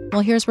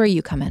 Well, here's where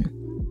you come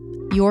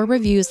in. Your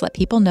reviews let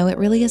people know it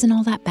really isn't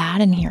all that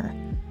bad in here.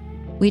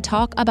 We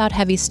talk about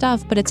heavy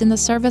stuff, but it's in the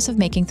service of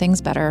making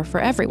things better for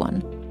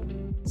everyone.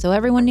 So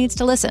everyone needs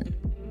to listen.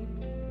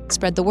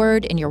 Spread the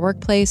word in your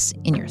workplace,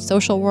 in your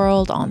social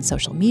world, on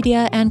social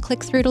media, and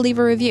click through to leave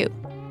a review.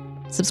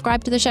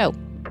 Subscribe to the show,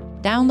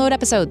 download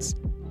episodes,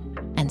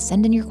 and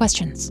send in your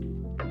questions.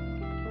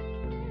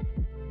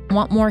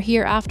 Want more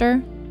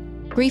Hereafter?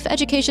 Grief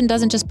education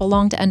doesn't just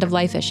belong to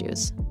end-of-life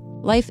issues.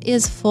 Life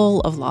is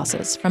full of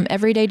losses, from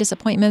everyday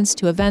disappointments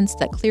to events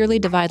that clearly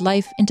divide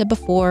life into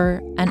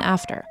before and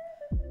after.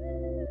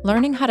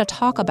 Learning how to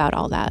talk about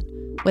all that,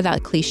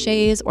 without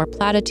cliches or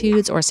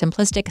platitudes or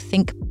simplistic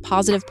think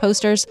positive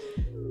posters,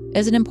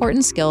 is an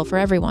important skill for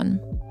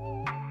everyone.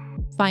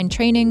 Find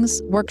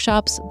trainings,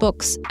 workshops,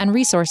 books, and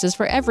resources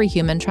for every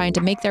human trying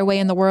to make their way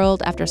in the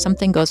world after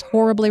something goes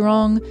horribly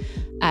wrong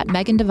at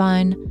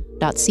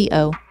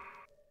megandevine.co.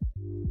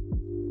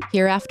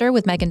 Hereafter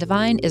with Megan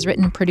Devine is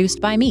written and produced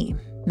by me,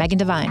 Megan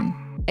Devine.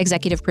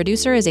 Executive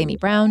producer is Amy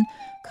Brown,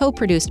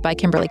 co-produced by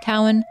Kimberly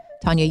Cowan,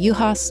 Tanya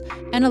Juhas,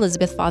 and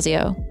Elizabeth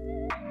Fazio.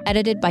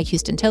 Edited by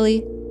Houston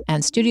Tilley,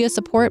 and studio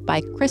support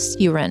by Chris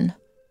Urin.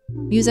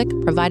 Music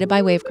provided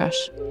by Wavecrush.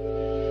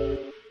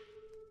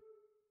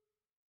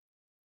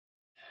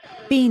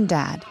 Bean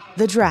Dad,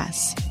 The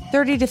Dress,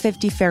 30 to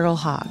 50 Feral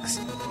Hogs.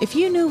 If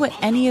you knew what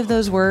any of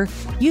those were,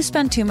 you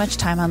spend too much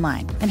time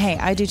online. And hey,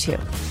 I do too.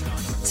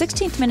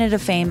 16th Minute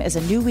of Fame is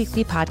a new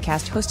weekly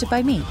podcast hosted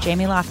by me,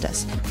 Jamie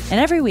Loftus.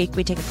 And every week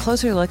we take a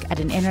closer look at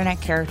an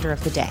internet character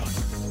of the day.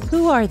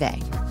 Who are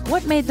they?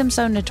 What made them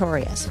so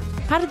notorious?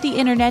 How did the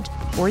internet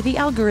or the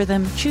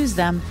algorithm choose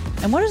them?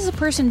 And what does a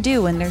person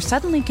do when they're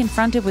suddenly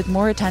confronted with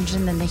more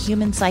attention than the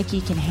human psyche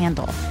can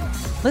handle?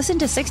 Listen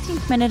to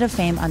 16th Minute of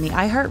Fame on the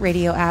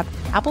iHeartRadio app,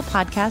 Apple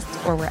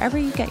Podcasts, or wherever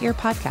you get your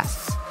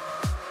podcasts.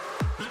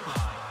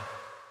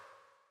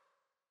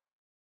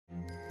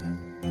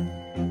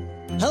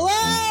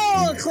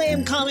 Hello,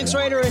 acclaimed comics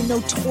writer and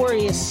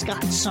notorious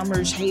Scott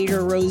Summers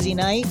hater, Rosie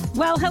Knight.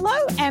 Well, hello,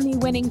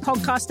 Emmy-winning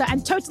podcaster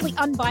and totally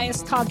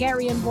unbiased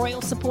Targaryen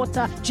royal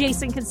supporter,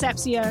 Jason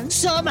Concepcion.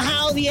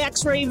 Somehow the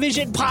X-Ray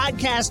Vision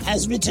podcast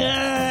has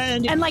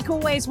returned. And like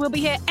always, we'll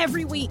be here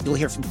every week. You'll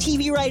hear from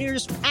TV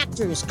writers,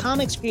 actors,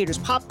 comics creators,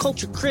 pop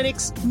culture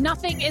critics.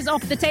 Nothing is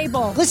off the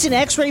table. Listen to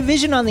X-Ray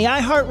Vision on the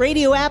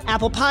iHeartRadio app,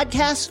 Apple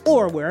Podcasts,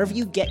 or wherever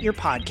you get your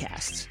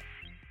podcasts.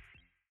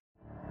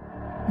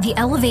 The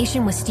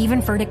Elevation with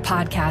Stephen Furtick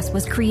podcast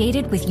was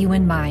created with you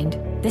in mind.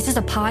 This is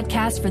a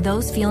podcast for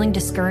those feeling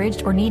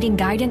discouraged or needing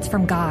guidance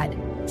from God.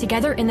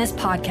 Together in this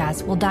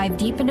podcast, we'll dive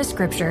deep into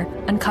Scripture,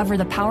 uncover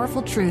the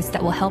powerful truths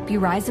that will help you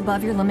rise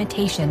above your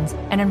limitations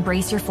and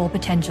embrace your full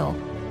potential.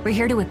 We're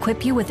here to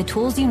equip you with the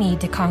tools you need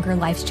to conquer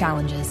life's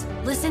challenges.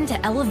 Listen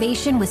to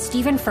Elevation with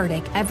Stephen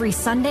Furtick every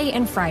Sunday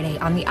and Friday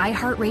on the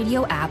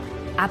iHeartRadio app,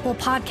 Apple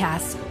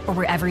Podcasts, or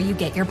wherever you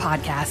get your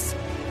podcasts.